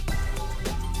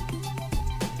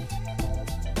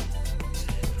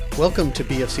Welcome to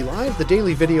BFC Live, the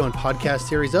daily video and podcast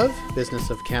series of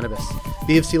Business of Cannabis.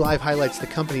 BFC Live highlights the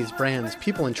companies, brands,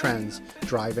 people, and trends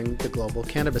driving the global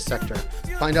cannabis sector.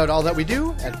 Find out all that we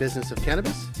do at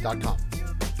businessofcannabis.com.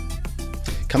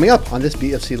 Coming up on this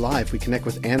BFC Live, we connect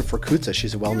with Anne Forkutza.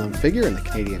 She's a well-known figure in the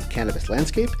Canadian cannabis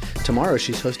landscape. Tomorrow,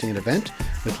 she's hosting an event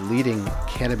with leading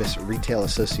cannabis retail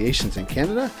associations in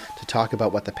Canada to talk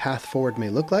about what the path forward may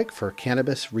look like for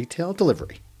cannabis retail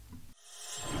delivery.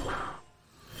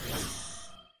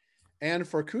 Anne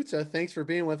Forkutza, thanks for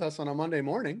being with us on a Monday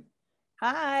morning.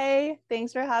 Hi,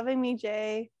 thanks for having me,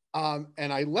 Jay.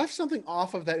 And I left something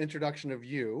off of that introduction of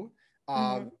you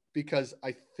because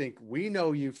I think we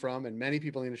know you from, and many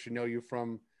people in the industry know you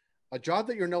from, a job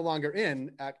that you're no longer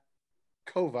in at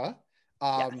Cova.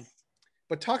 Yes.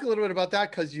 But talk a little bit about that,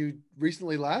 because you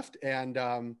recently left. And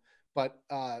but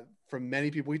from many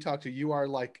people we talk to, you are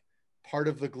like part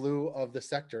of the glue of the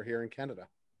sector here in Canada.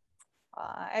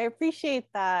 I appreciate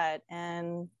that,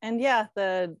 and yeah,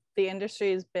 the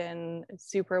industry has been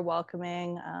super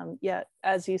welcoming. Yeah,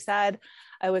 as you said,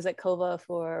 I was at Cova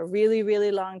for a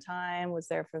really long time. Was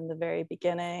there from the very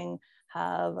beginning.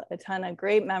 Have a ton of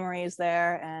great memories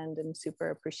there, and I'm super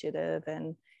appreciative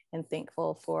and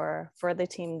thankful for the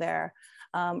team there.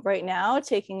 Right now,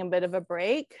 taking a bit of a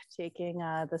break, taking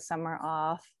the summer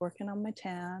off, working on my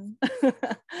tan,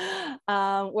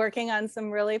 working on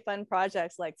some really fun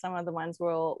projects like some of the ones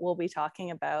we'll be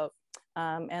talking about.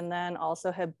 And then also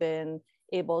have been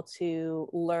able to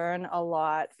learn a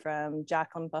lot from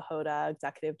Jacqueline Bahota,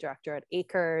 Executive Director at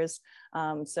Acres.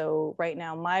 So right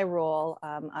now, my role,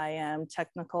 I am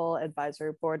Technical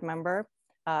Advisory Board Member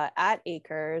at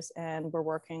Acres, and we're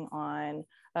working on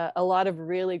a lot of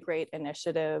really great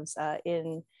initiatives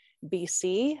in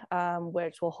BC,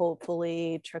 which will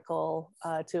hopefully trickle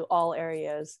to all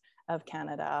areas of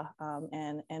Canada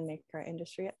and make our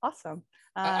industry awesome.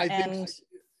 I think so.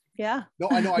 Yeah. No,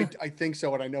 I know. I think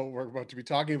so. And I know what we're about to be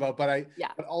talking about, but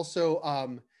but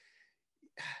also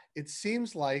it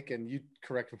seems like, and you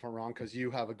correct me if I'm wrong, because you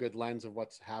have a good lens of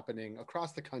what's happening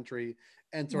across the country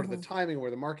and sort of the timing where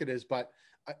the market is. But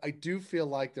I do feel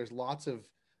like there's lots of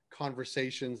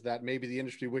conversations that maybe the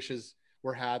industry wishes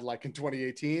were had, like in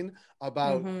 2018,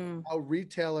 about how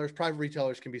retailers, private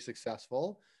retailers, can be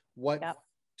successful, what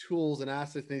tools and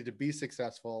assets need to be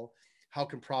successful, how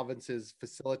can provinces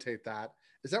facilitate that.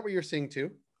 Is that what you're seeing too?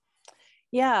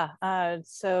 Yeah.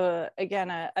 So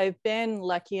again, I've been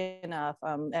lucky enough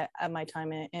at my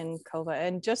time in Cova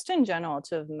and just in general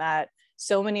to have met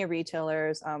so many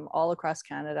retailers all across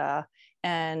Canada,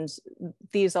 and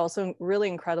these also really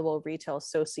incredible retail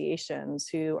associations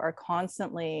who are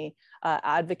constantly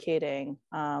advocating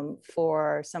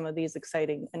for some of these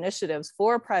exciting initiatives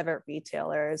for private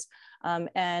retailers.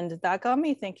 And that got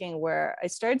me thinking, where I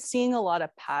started seeing a lot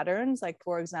of patterns, like,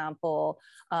 for example,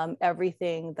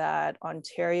 everything that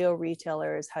Ontario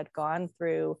retailers had gone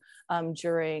through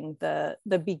during the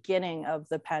beginning of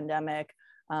the pandemic,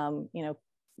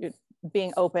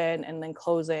 being open and then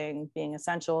closing, being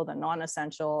essential, then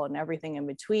non-essential, and everything in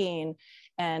between,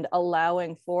 and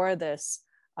allowing for this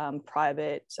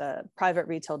private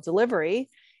retail delivery.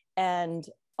 And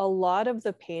a lot of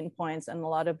the pain points and a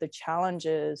lot of the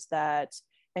challenges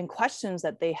and questions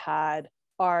that they had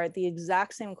are the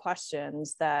exact same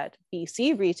questions that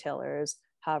BC retailers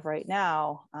have right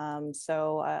now.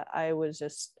 So I was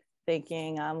just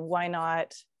thinking, why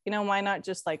not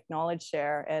just like knowledge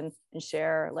share and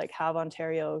share, like have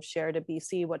Ontario share to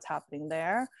BC what's happening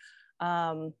there.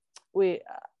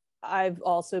 I've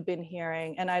also been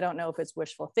hearing, and I don't know if it's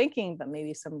wishful thinking, but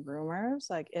maybe some rumors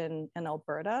like in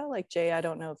Alberta. Like, Jay, I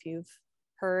don't know if you've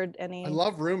heard any. I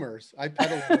love rumors. I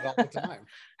peddle it all the time.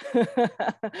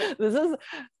 This is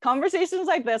conversations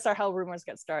like this are how rumors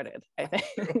get started, I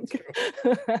think.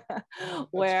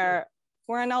 Where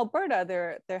in Alberta,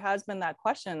 there has been that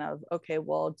question of, okay,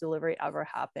 will delivery ever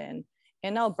happen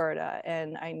in Alberta?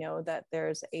 And I know that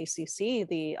there's ACC,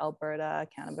 the Alberta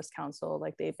Cannabis Council,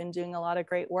 like they've been doing a lot of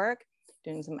great work,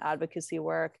 doing some advocacy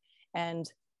work. And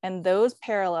those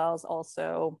parallels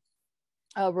also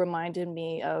reminded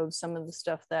me of some of the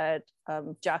stuff that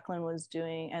Jacqueline was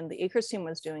doing and the Acres team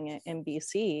was doing in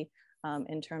BC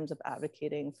in terms of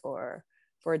advocating for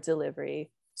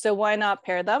delivery. So why not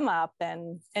pair them up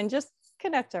and just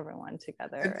connect everyone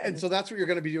together? And so that's what you're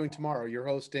going to be doing tomorrow. You're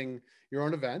hosting your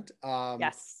own event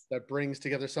yes, that brings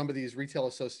together some of these retail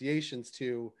associations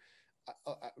to,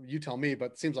 you tell me,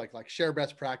 but it seems like share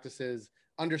best practices,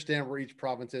 understand where each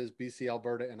province is, BC,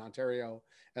 Alberta, and Ontario,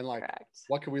 and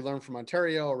what can we learn from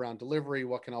Ontario around delivery?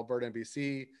 What can Alberta and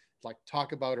BC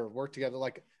talk about or work together?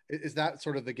 Is that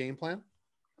sort of the game plan?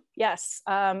 Yes.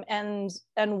 And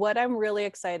what I'm really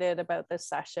excited about this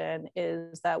session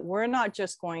is that we're not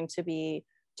just going to be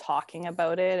talking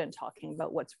about it and talking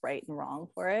about what's right and wrong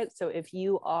for it. So if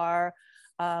you are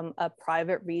a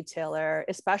private retailer,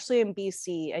 especially in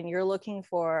BC, and you're looking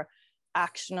for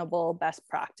actionable best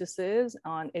practices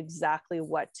on exactly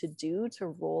what to do to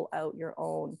roll out your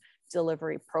own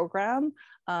delivery program,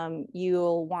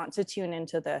 you'll want to tune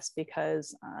into this,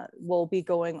 because we'll be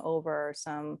going over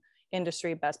some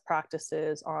industry best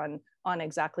practices on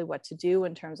exactly what to do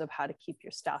in terms of how to keep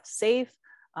your staff safe,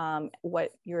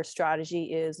 what your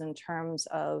strategy is in terms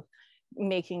of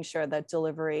making sure that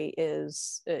delivery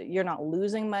is, you're not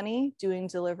losing money doing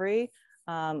delivery,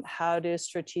 how to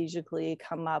strategically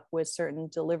come up with certain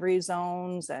delivery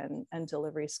zones and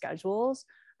delivery schedules.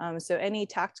 So any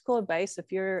tactical advice,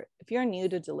 if you're new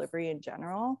to delivery in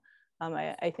general,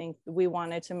 I think we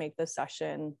wanted to make this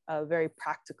session very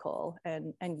practical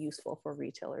and useful for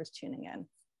retailers tuning in.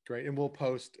 Great. And we'll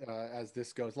post, as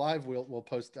this goes live, we'll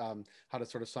post how to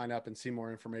sort of sign up and see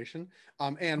more information.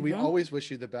 And we always wish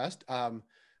you the best.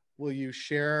 Will you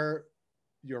share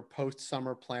your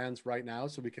post-summer plans right now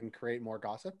so we can create more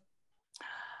gossip?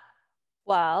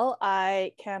 Well,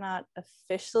 I cannot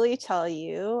officially tell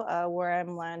you where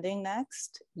I'm landing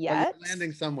next yet. You're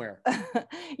landing somewhere.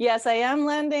 Yes, I am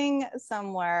landing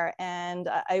somewhere. And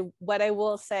what I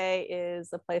will say is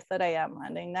the place that I am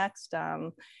landing next,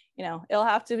 it'll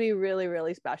have to be really,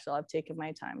 really special. I've taken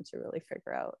my time to really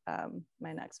figure out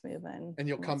my next move. And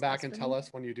you'll come back and tell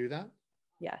us when you do that?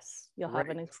 Yes, you'll have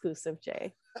an exclusive,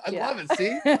 Jay. I love it.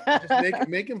 See, just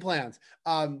making plans.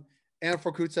 Anne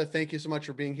Forkutza, thank you so much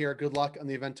for being here. Good luck on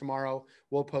the event tomorrow.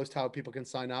 We'll post how people can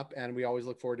sign up, and we always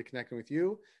look forward to connecting with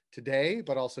you today,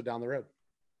 but also down the road.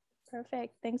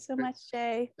 Perfect. Thanks so much,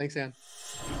 Jay. Thanks, Anne.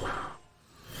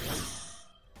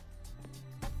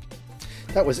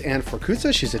 That was Anne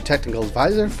Forkutza. She's a technical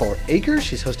advisor for Acres.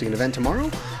 She's hosting an event tomorrow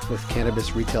with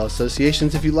Cannabis Retail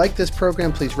Associations. If you like this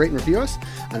program, please rate and review us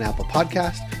on Apple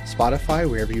Podcasts, Spotify,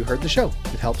 wherever you heard the show.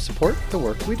 It helps support the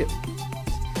work we do.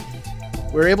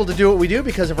 We're able to do what we do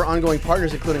because of our ongoing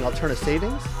partners, including Alterna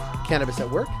Savings, Cannabis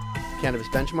at Work, Cannabis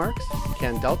Benchmarks,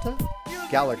 CanDelta,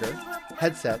 Gallagher,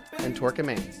 Headset, and Torque &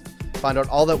 Mains. Find out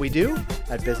all that we do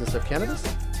at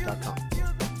businessofcannabis.com.